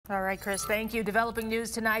All right, Chris, thank you. Developing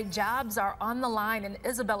news tonight. Jobs are on the line in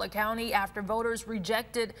Isabella County after voters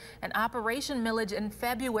rejected an operation millage in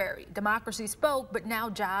February. Democracy spoke, but now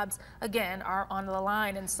jobs again are on the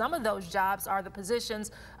line, and some of those jobs are the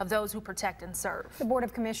positions of those who protect and serve. The Board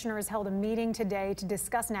of Commissioners held a meeting today to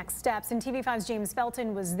discuss next steps, and TV5's James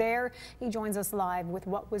Felton was there. He joins us live with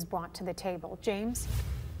what was brought to the table. James?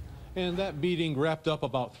 And that meeting wrapped up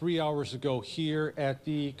about 3 hours ago here at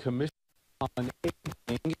the Commission on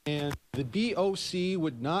Aging, and the BOC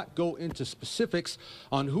would not go into specifics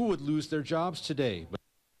on who would lose their jobs today, but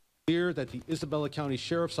it's clear that the Isabella County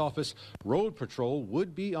Sheriff's Office Road Patrol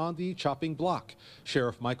would be on the chopping block.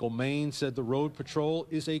 Sheriff Michael Main said the Road Patrol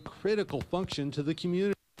is a critical function to the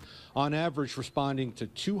community, on average responding to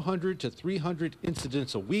 200 to 300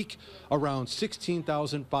 incidents a week, around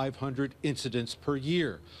 16,500 incidents per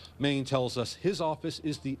year. Maine tells us his office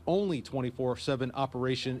is the only 24/7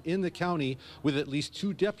 operation in the county with at least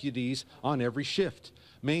 2 deputies on every shift.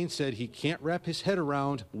 Maine said he can't wrap his head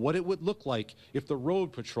around what it would look like if the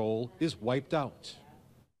road patrol is wiped out.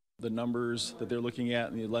 The numbers that they're looking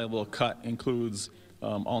at and the level of cut includes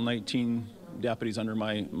all 19 deputies under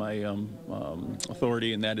my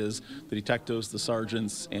authority, and that is the detectives, the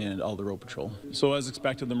sergeants, and all the road patrol. So as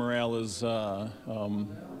expected, the morale is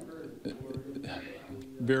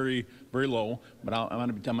very, very low, but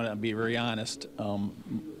I'm gonna be very honest.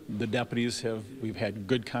 The deputies we've had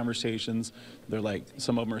good conversations. They're like,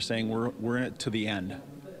 some of them are saying we're in it to the end.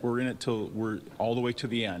 We're in it till we're all the way to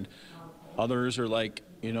the end. Others are like,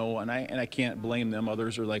 you know, and I can't blame them.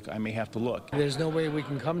 Others are like, I may have to look. There's no way we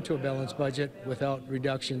can come to a balanced budget without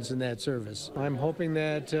reductions in that service. I'm hoping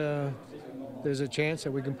that there's a chance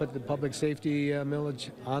that we can put the public safety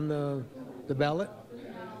millage on the ballot,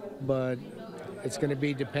 but it's going to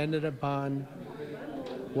be dependent upon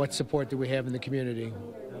what support do we have in the community.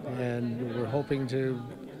 And we're hoping to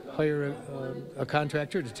hire a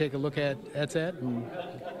contractor to take a look at that and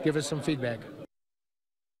give us some feedback.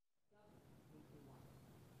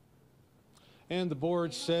 And the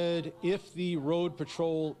board said if the road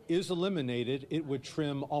patrol is eliminated, it would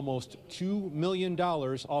trim almost $2 million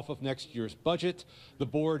off of next year's budget. The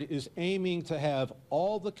board is aiming to have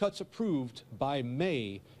all the cuts approved by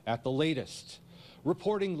May at the latest.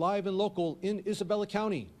 Reporting live and local in Isabella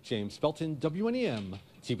County, James Felton, WNEM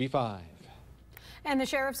TV5. And the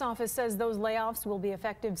Sheriff's Office says those layoffs will be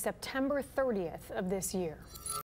effective September 30th of this year.